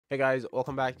Hey guys,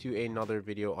 welcome back to another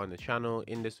video on the channel.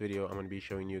 In this video, I'm going to be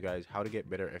showing you guys how to get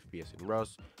better FPS in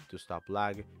Rust to stop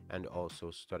lag and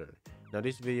also stutter. Now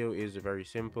this video is very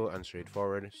simple and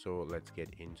straightforward, so let's get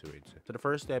into it. So the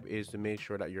first step is to make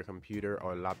sure that your computer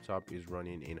or laptop is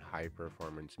running in high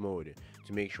performance mode.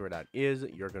 To make sure that is,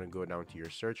 you're going to go down to your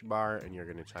search bar and you're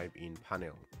going to type in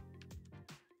panel.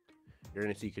 You're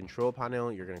going to see control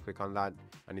panel, you're going to click on that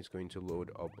and it's going to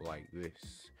load up like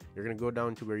this. You're going to go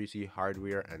down to where you see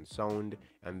hardware and sound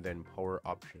and then power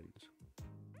options.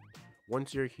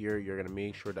 Once you're here, you're going to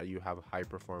make sure that you have high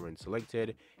performance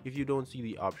selected. If you don't see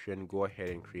the option, go ahead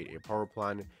and create a power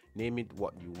plan, name it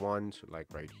what you want, like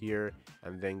right here,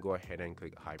 and then go ahead and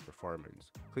click high performance.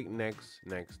 Click next,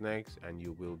 and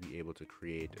you will be able to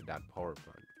create that power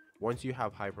plan. Once you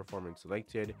have high performance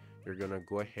selected, you're going to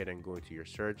go ahead and go to your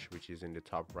search, which is in the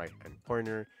top right hand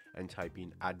corner, and type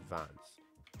in advanced.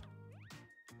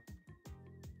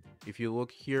 If you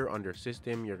look here under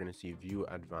system, you're going to see view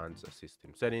advanced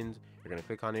system settings. You're going to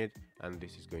click on it and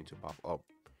this is going to pop up.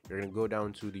 You're going to go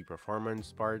down to the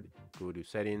performance part, go to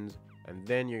settings, and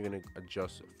then you're going to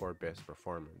adjust for best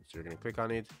performance. You're going to click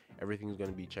on it. Everything's going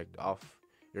to be checked off.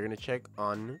 You're going to check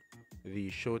on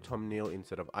the show thumbnail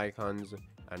instead of icons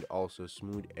and also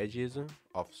smooth edges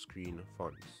off screen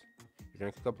fonts. You're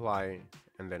going to click apply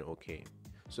and then OK.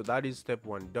 So that is step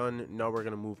 1 done. Now we're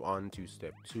going to move on to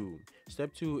step 2.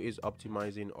 Step 2 is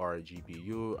optimizing our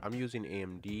GPU. I'm using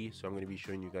AMD, so I'm going to be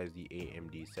showing you guys the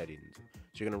AMD settings. So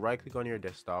you're going to right click on your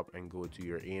desktop and go to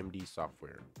your AMD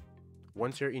software.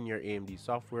 Once you're in your AMD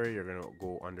software, you're going to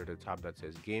go under the tab that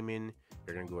says gaming.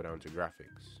 You're going to go down to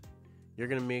graphics. You're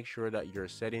going to make sure that your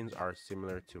settings are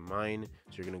similar to mine.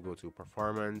 So you're going to go to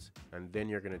performance and then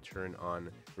you're going to turn on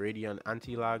Radeon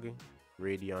anti-lag,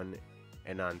 Radeon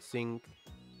enhance sync,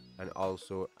 and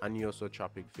also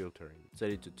anisotropic filtering. Set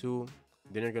it to 2.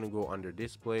 Then you're going to go under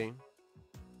display.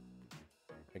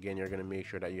 Again, you're going to make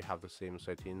sure that you have the same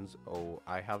settings. Oh,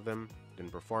 I have them. Then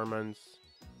performance,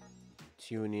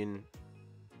 tuning.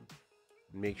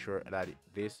 Make sure that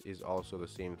this is also the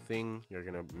same thing. You're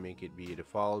going to make it be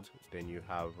default. Then you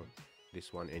have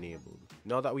this one enabled.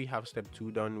 Now that we have step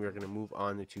 2 done, we're going to move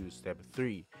on to step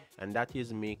 3, and that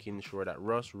is making sure that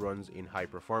Rust runs in high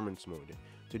performance mode.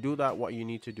 To do that, what you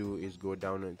need to do is go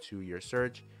down to your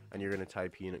search and you're going to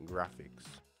type in graphics.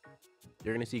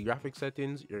 You're going to see graphics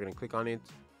settings. You're going to click on it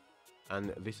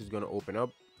and this is going to open up.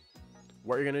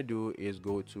 What you're going to do is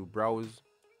go to browse.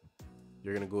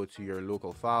 You're going to go to your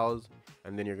local files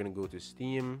and then you're going to go to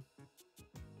Steam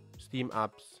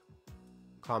apps,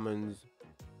 commons,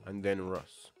 and then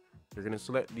Rust. You're going to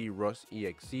select the Rust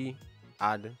exe,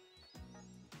 add.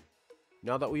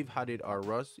 Now that we've added our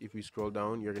Rust, if we scroll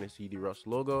down, you're going to see the Rust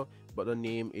logo, but the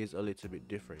name is a little bit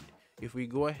different. If we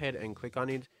go ahead and click on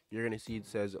it, you're going to see it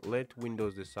says let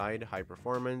Windows decide high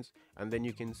performance, and then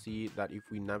you can see that if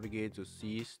we navigate to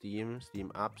C, Steam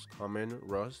apps, common,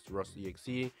 Rust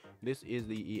exe, this is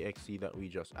the exe that we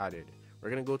just added.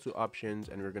 We're going to go to options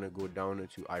and we're going to go down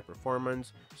to high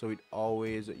performance, so it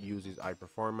always uses high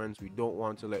performance. We don't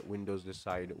want to let Windows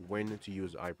decide when to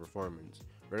use high performance.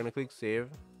 We're going to click save,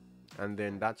 and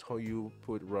then that's how you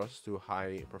put Rust to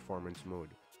high performance mode.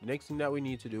 The next thing that we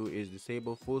need to do is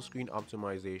disable full screen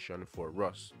optimization for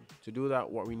Rust. To do that,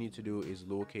 what we need to do is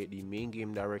locate the main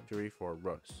game directory for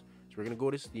Rust. So we're going to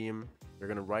go to Steam, we're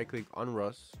going to right click on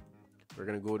Rust, we're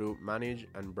going to go to manage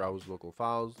and browse local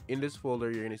files. In this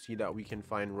folder, you're going to see that we can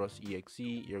find Rust exe.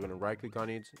 You're going to right click on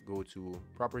it, go to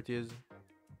properties,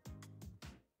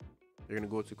 you're going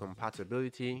to go to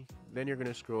compatibility, then you're going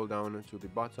to scroll down to the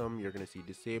bottom. You're going to see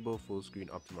disable full screen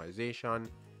optimization,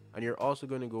 and you're also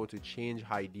going to go to change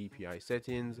high DPI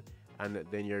settings, and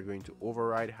then you're going to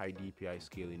override high DPI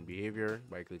scaling behavior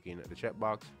by clicking the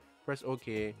checkbox. Press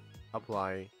OK,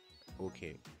 apply,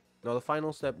 OK. Now the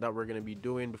final step that we're going to be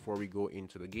doing before we go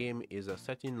into the game is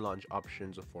setting launch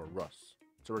options for Rust.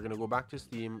 So we're going to go back to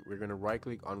Steam, we're going to right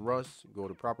click on Rust, go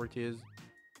to properties,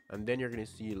 and then you're going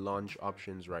to see launch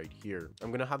options right here. I'm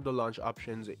going to have the launch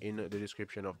options in the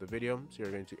description of the video, so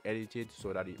you're going to edit it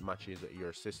so that it matches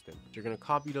your system. So you're going to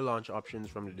copy the launch options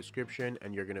from the description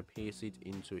and you're going to paste it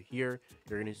into here.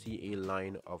 You're going to see a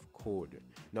line of code.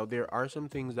 Now there are some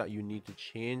things that you need to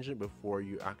change before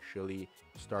you actually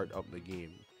start up the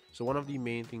game. So one of the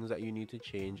main things that you need to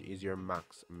change is your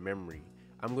max memory.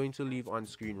 I'm going to leave on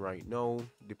screen right now,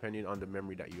 depending on the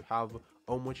memory that you have,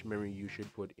 how much memory you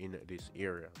should put in this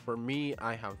area. For me,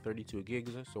 I have 32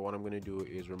 gigs, so what I'm going to do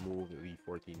is remove the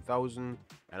 14,000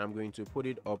 and I'm going to put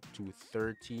it up to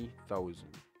 30,000.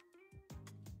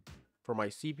 For my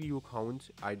CPU count,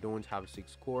 I don't have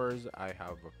 6 cores, I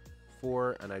have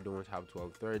 4, and I don't have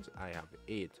 12 threads, I have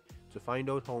 8. To find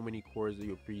out how many cores that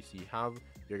your PC have,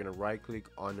 you're going to right click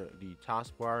on the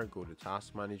taskbar, go to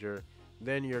Task Manager,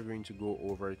 then you're going to go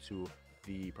over to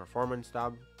the Performance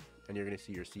tab, and you're going to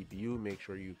see your CPU. Make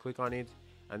sure you click on it,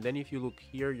 and then if you look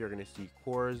here, you're going to see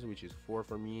cores, which is 4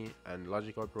 for me, and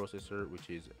logical processor, which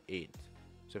is 8.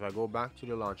 So if I go back to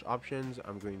the launch options,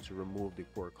 I'm going to remove the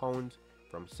core count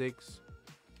from 6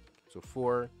 to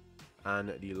 4,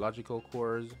 and the logical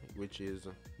cores, which is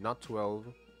not 12,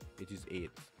 it is 8.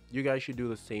 You guys should do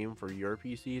the same for your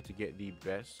PC to get the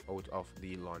best out of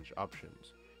the launch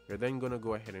options. You're then going to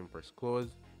go ahead and press close,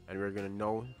 and we're going to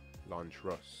now launch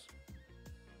Rust.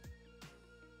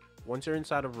 Once you're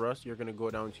inside of Rust, you're going to go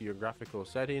down to your graphical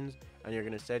settings, and you're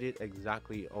going to set it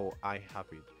exactly how I have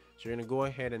it. So you're going to go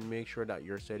ahead and make sure that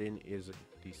your setting is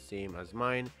the same as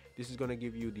mine. This is going to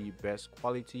give you the best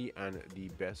quality and the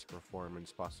best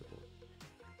performance possible.